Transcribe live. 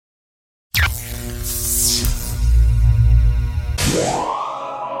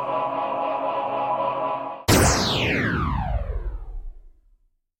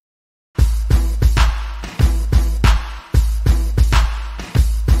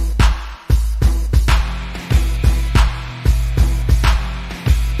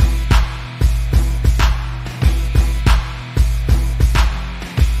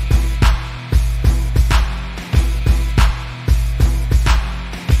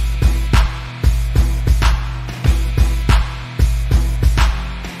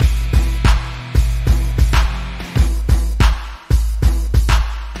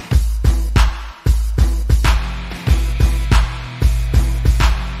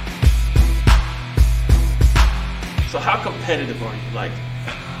So how competitive are you? Like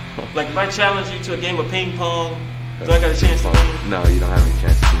if I challenge you to a game of ping pong, do I got a chance to win? No, you don't have any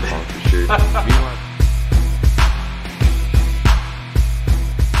chance to ping pong for sure. Meanwhile,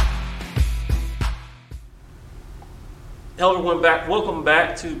 Hello everyone, welcome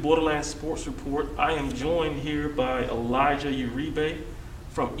back to Borderlands Sports Report. I am joined here by Elijah Uribe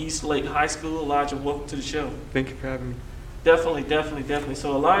from East Lake High School. Elijah, welcome to the show. thank you for having me. Definitely.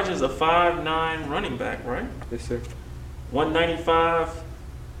 So Elijah's a 5'9" running back, right? Yes, sir. 195.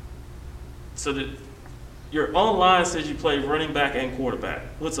 So your online says you play running back and quarterback.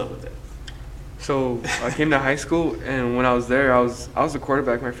 What's up with that? So I came to high school, and when I was there, I was a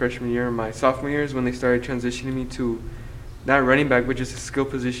quarterback my freshman year. And my sophomore year is when they started transitioning me to not running back, but just a skill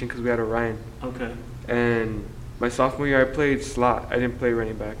position because we had Orion. Okay. And my sophomore year, I played slot. I didn't play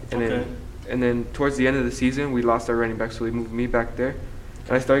running back. And then towards the end of the season, we lost our running back, so they moved me back there.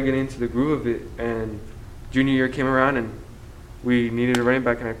 And I started getting into the groove of it. And junior year came around, and we needed a running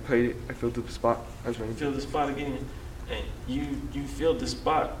back, and I played it. I filled the spot as running back. Filled the spot again, and you filled the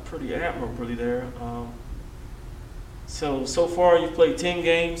spot pretty admirably there. So far you've played 10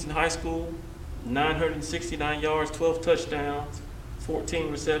 games in high school, 969 yards, 12 touchdowns,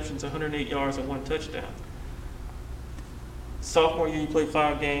 14 receptions, 108 yards, and 1 touchdown. Sophomore year you played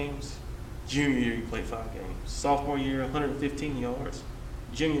 5 games. Junior year you played 5 games. Sophomore year 115 yards.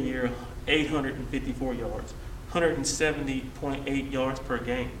 Junior year 854 yards. 170.8 yards per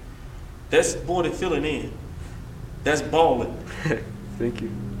game. That's more than filling in. That's balling. Thank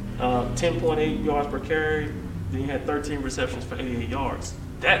you. 10.8 yards per carry. Then you had 13 receptions for 88 yards.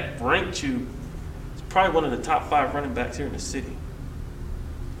 That ranked you as probably one of the top 5 running backs here in the city.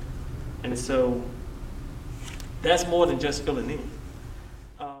 And so that's more than just filling in.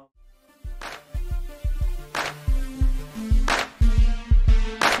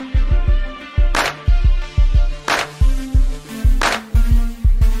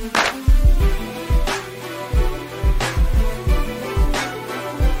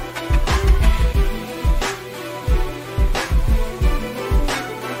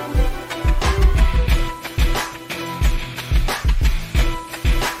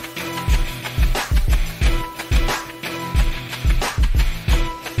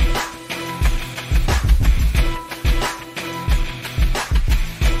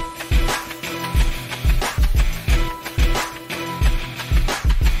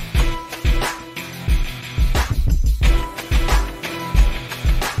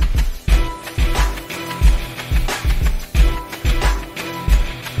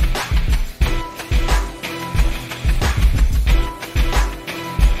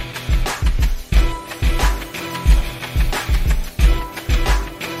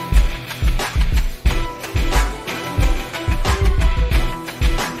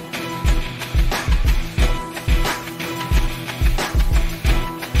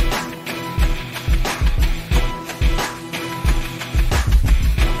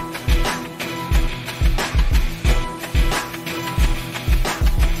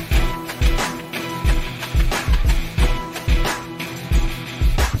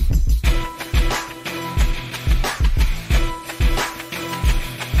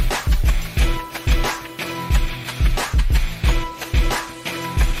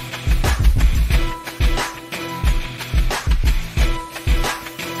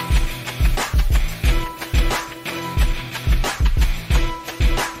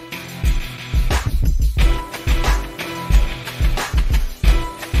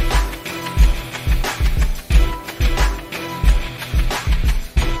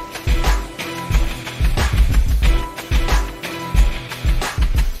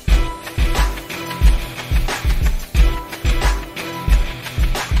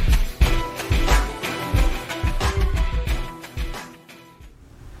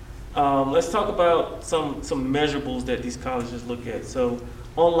 Let's talk about some measurables that these colleges look at. So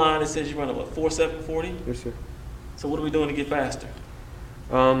online it says you run a 4.740. Yes, sir. So what are we doing to get faster?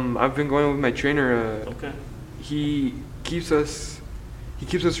 I've been going with my trainer. Okay. He keeps us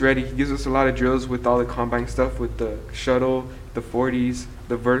ready. He gives us a lot of drills with all the combine stuff, with the shuttle, the 40s,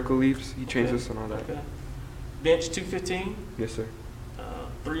 the vertical leaps. He trains us on all that. Okay. Bench 215. Yes, sir.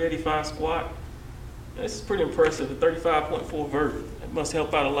 385 squat. This is pretty impressive. A 35.4 vert. It must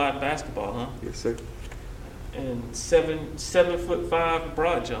help out a lot in basketball, huh? Yes, sir. And 7'5"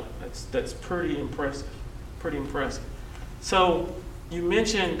 broad jump. That's pretty impressive. Pretty impressive. So you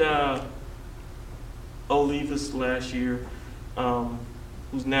mentioned Olivas last year,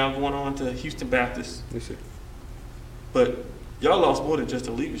 who's now going on to Houston Baptist. Yes, sir. But y'all lost more than just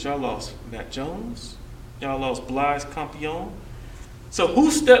Olivas. Y'all lost Matt Jones. Y'all lost Blaise Campion. So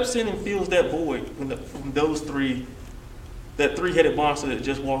who steps in and fills that void when those three that three-headed monster that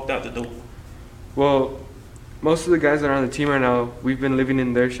just walked out the door? Well, most of the guys that are on the team right now, we've been living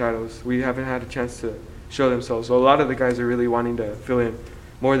in their shadows. We haven't had a chance to show themselves. So a lot of the guys are really wanting to fill in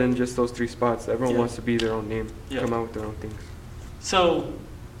more than just those 3 spots. Everyone wants to be their own name, come out with their own things. So,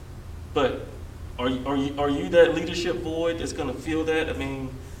 but are you that leadership void that's going to fill that? I mean,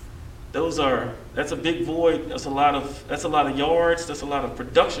 that's a big void. That's a lot of yards. That's a lot of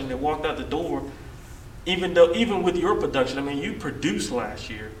production that walked out the door. Even with your production, I mean, you produced last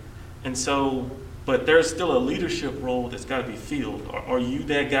year, and so, but there's still a leadership role that's got to be filled. Are you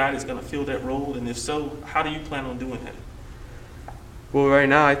that guy that's going to fill that role? And if so, how do you plan on doing that? Well, right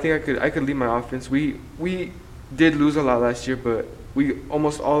now, I think I could lead my offense. We did lose a lot last year, but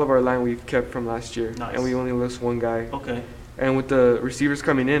almost all of our line we've kept from last year, and we only lost 1 guy. Okay. And with the receivers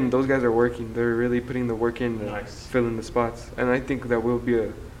coming in, those guys are working. They're really putting the work in to fill in the spots. And I think that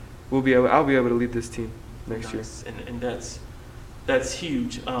I'll be able to lead this team next year. And that's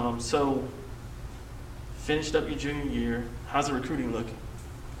huge. So finished up your junior year. How's the recruiting looking?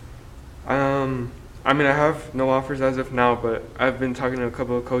 I mean, I have no offers as of now, but I've been talking to a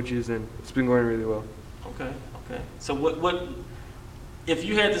couple of coaches, and it's been going really well. Okay. So what if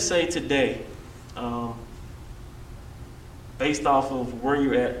you had to say today, based off of where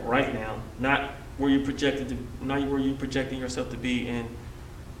you're at right now, not where you're projecting yourself to be in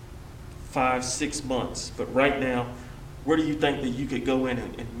 5-6 months, but right now, where do you think that you could go in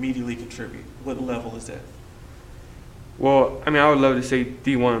and immediately contribute? What level is that? Well, I mean, I would love to say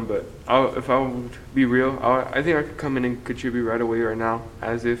D1, but if I would be real, I think I could come in and contribute right away right now,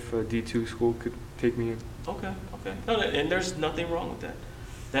 as if a D2 school could take me in. Okay. No, and there's nothing wrong with that.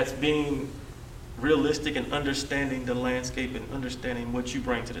 That's being realistic and understanding the landscape and understanding what you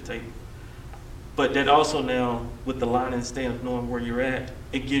bring to the table. But that also now, with the line and stand of knowing where you're at,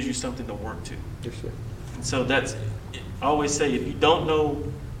 it gives you something to work to. Yes, sir. And so I always say, if you don't know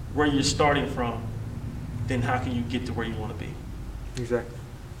where you're starting from, then how can you get to where you want to be? Exactly.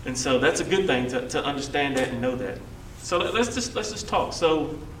 And so that's a good thing to understand that and know that. So let's just talk.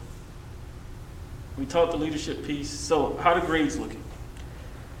 So we talked the leadership piece. So how the grades looking?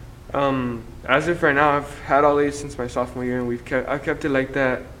 As of right now, I've had all A's since my sophomore year, and I've kept it like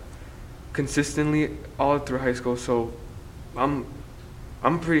that consistently all through high school. So I'm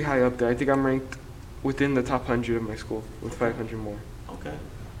pretty high up there. I think I'm ranked within the top 100 of my school with 500 more. Okay.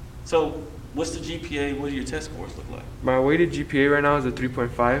 So what's the GPA? What do your test scores look like? My weighted GPA right now is a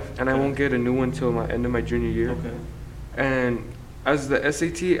 3.5, and I won't get a new one until my end of my junior year. Okay. And as the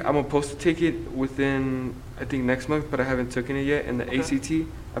SAT, I'm supposed to take it within, I think, next month, but I haven't taken it yet. And the ACT,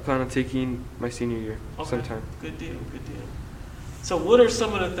 I plan on taking my senior year sometime. Good deal. So what are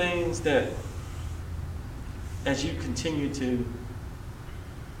some of the things that, as you continue to,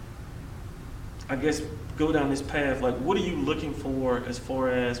 I guess, go down this path, like what are you looking for as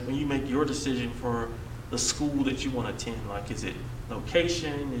far as when you make your decision for the school that you want to attend? Like, is it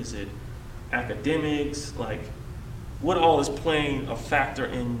location? Is it academics? Like, what all is playing a factor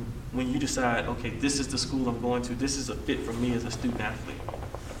in when you decide, okay, this is the school I'm going to, this is a fit for me as a student athlete?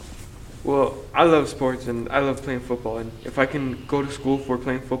 Well, I love sports and I love playing football, and if I can go to school for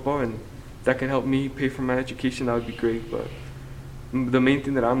playing football and that can help me pay for my education, that would be great. But the main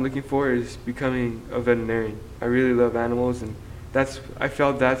thing that I'm looking for is becoming a veterinarian. I really love animals, and I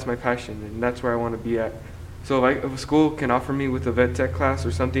felt that's my passion, and that's where I want to be at. So if a school can offer me with a vet tech class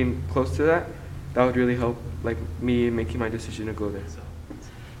or something close to that, that would really help, like, me in making my decision to go there.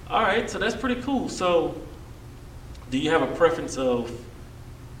 All right, so that's pretty cool. So do you have a preference of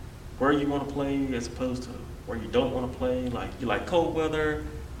where you want to play as opposed to where you don't want to play? Like, you like cold weather,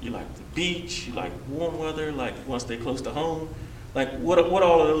 you like the beach, you like warm weather, like you want to stay close to home? Like, what are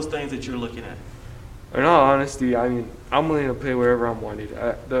all of those things that you're looking at? In all honesty, I mean, I'm willing to play wherever I'm wanted.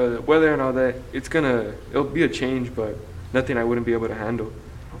 The weather and all that, it'll be a change, but nothing I wouldn't be able to handle.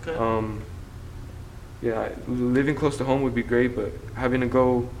 Okay. Yeah, living close to home would be great, but having to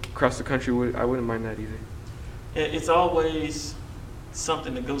go across the country, I wouldn't mind that either. It's always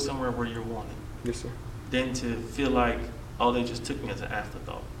something to go somewhere where you're wanted. Yes, sir. Than to feel like, oh, they just took me as an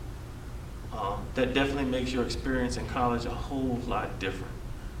afterthought. That definitely makes your experience in college a whole lot different.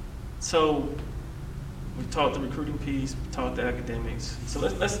 So we talked the recruiting piece, we talked the academics. So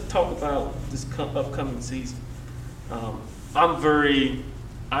let's talk about this upcoming season. I'm very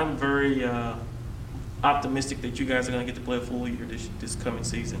optimistic that you guys are going to get to play a full year this coming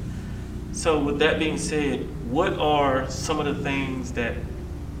season. So with that being said, what are some of the things that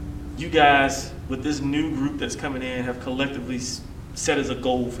you guys, with this new group that's coming in, have collectively set as a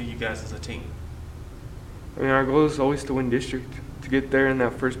goal for you guys as a team? I mean, our goal is always to win district, to get there in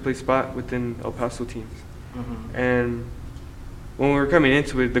that first place spot within El Paso teams. Mm-hmm. And when we were coming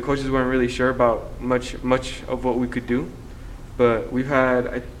into it, the coaches weren't really sure about much of what we could do. But we've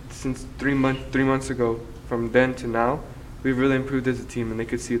had, since 3 months ago, from then to now, we've really improved as a team, and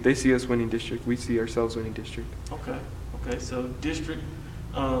they see us winning district. We see ourselves winning district. Okay. So district,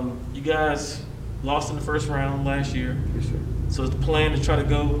 you guys lost in the first round last year. Yes, sir. So is the plan to try to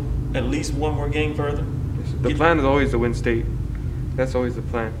go at least one more game further? Yes, sir. The plan is always to win state. That's always the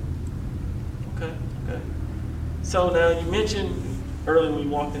plan. Okay. So now you mentioned earlier when you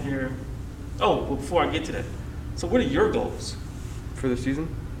walked in here. Oh, well, before I get to that, so what are your goals for the season?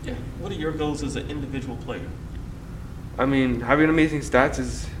 Yeah. What are your goals as an individual player? I mean, having amazing stats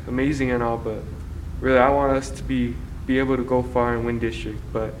is amazing and all, but really, I want us to be able to go far and win district.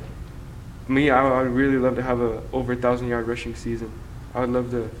 But me, I would really love to have a over 1,000-yard rushing season. I would love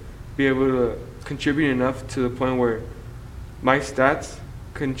to be able to contribute enough to the point where my stats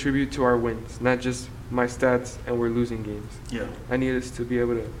contribute to our wins, not just my stats and we're losing games. Yeah. I need us to be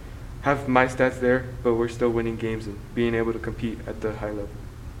able to have my stats there, but we're still winning games and being able to compete at the high level.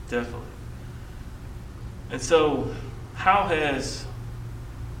 Definitely. And so, how has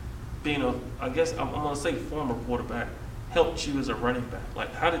being I guess I'm going to say former quarterback, helped you as a running back?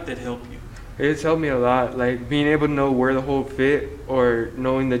 Like, how did that help you? It's helped me a lot, like being able to know where the hole fit or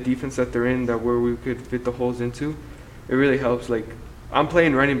knowing the defense that they're in, that where we could fit the holes into. It really helps. Like, I'm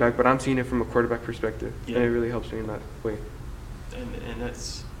playing running back, but I'm seeing it from a quarterback perspective, and it really helps me in that way. And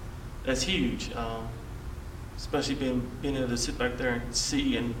that's huge, especially being able to sit back there and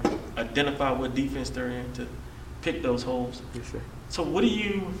see and identify what defense they're in to pick those holes. Yes, sir. So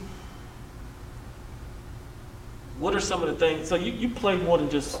what are some of the things? So you play more than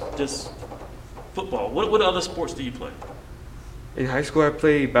just football. What other sports do you play? In high school, I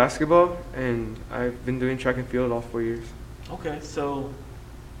play basketball, and I've been doing track and field all 4 years. Okay, so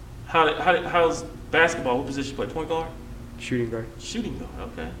how's basketball? What position you play? Point guard? Shooting guard. Shooting guard.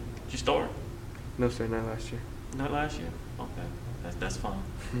 Okay. Did you start? No, sir, not last year. Not last year. Okay, that's fine.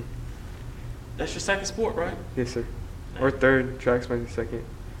 That's your second sport, right? Yes, sir. Or third. Track's my second.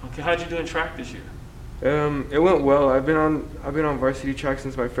 Okay, how'd you do in track this year? It went well. I've been on varsity track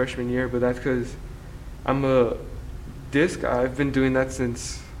since my freshman year, but that's because I'm a disc. I've been doing that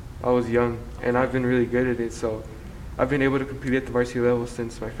since I was young, and I've been really good at it. So I've been able to compete at the varsity level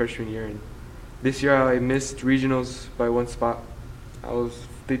since my freshman year. And this year I missed regionals by one spot.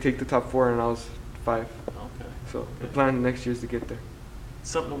 They take the top 4, and I was 5. Okay. So the plan next year is to get there.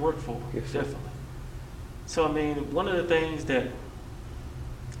 Something to work for. Yes, sir. Definitely. So I mean, one of the things that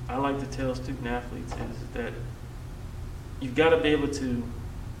I like to tell student athletes is that you've got to be able to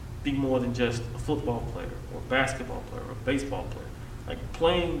be more than just a football player or basketball player or baseball player. Like,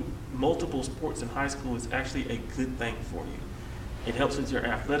 playing multiple sports in high school is actually a good thing for you. It helps with your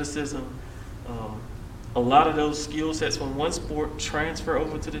athleticism. A lot of those skill sets from one sport transfer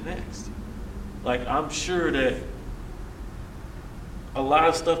over to the next. Like, I'm sure that a lot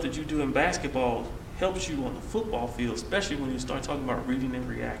of stuff that you do in basketball helps you on the football field, especially when you start talking about reading and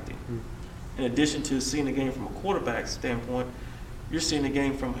reacting. In addition to seeing the game from a quarterback standpoint, you're seeing the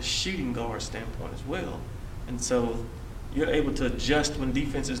game from a shooting guard standpoint as well. And so you're able to adjust when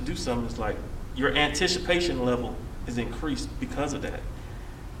defenses do something. It's like your anticipation level is increased because of that.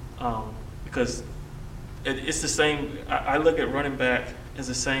 Because it's the same. I look at running back as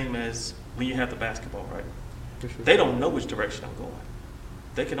the same as when you have the basketball, right? They don't know which direction I'm going.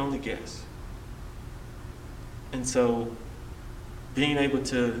 They can only guess. And so being able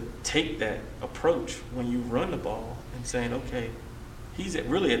to take that approach when you run the ball and saying, okay, he's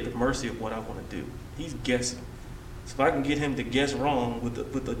really at the mercy of what I want to do. He's guessing. So if I can get him to guess wrong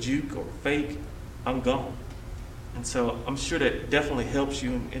with a juke or a fake, I'm gone. And so I'm sure that definitely helps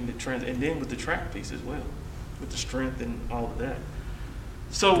you in the trend, and then with the track piece as well, with the strength and all of that.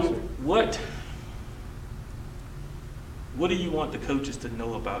 So what do you want the coaches to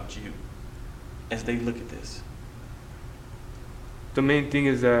know about you as they look at this? The main thing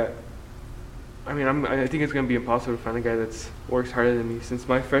is that, I think it's going to be impossible to find a guy that works harder than me. Since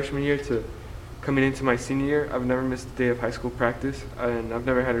my freshman year to coming into my senior year, I've never missed a day of high school practice, and I've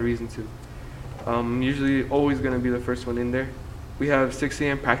never had a reason to. I'm usually always going to be the first one in there. We have 6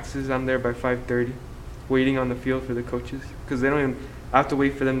 a.m. practices. I'm there by 5:30, waiting on the field for the coaches, because I have to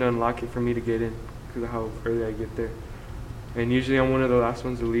wait for them to unlock it for me to get in, because of how early I get there. And usually I'm one of the last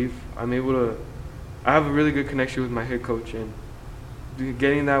ones to leave. I have a really good connection with my head coach, and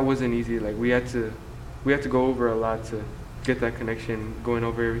getting that wasn't easy. Like, we had to go over a lot to get that connection, going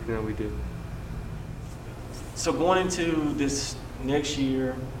over everything that we did. So going into this next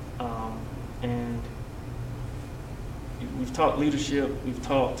year, and we've talked leadership, we've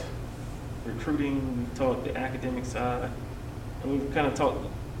talked recruiting, we've talked the academic side. and we've kind of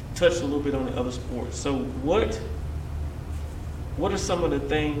touched a little bit on the other sports. So what are some of the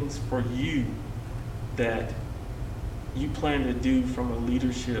things for you that you plan to do from a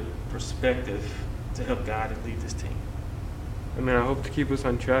leadership perspective to help guide and lead this team? I mean, I hope to keep us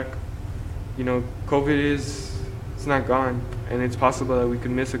on track. You know, COVID it's not gone, and it's possible that we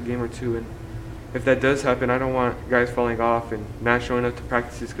could miss a game or two. And if that does happen, I don't want guys falling off and not showing up to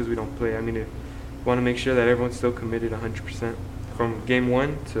practices because we don't play. I mean, I want to make sure that everyone's still committed 100% from game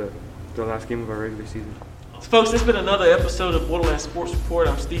one to the last game of our regular season. Folks, this has been another episode of Borderlands Sports Report.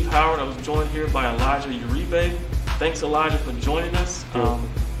 I'm Steve Howard. I was joined here by Elijah Uribe. Thanks, Elijah, for joining us.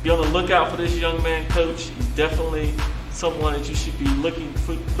 Be on the lookout for this young man, Coach. He's definitely someone that you should be looking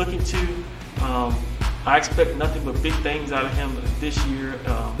to. I expect nothing but big things out of him this year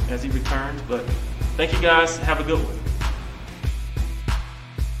as he returns. But thank you, guys. Have a good one.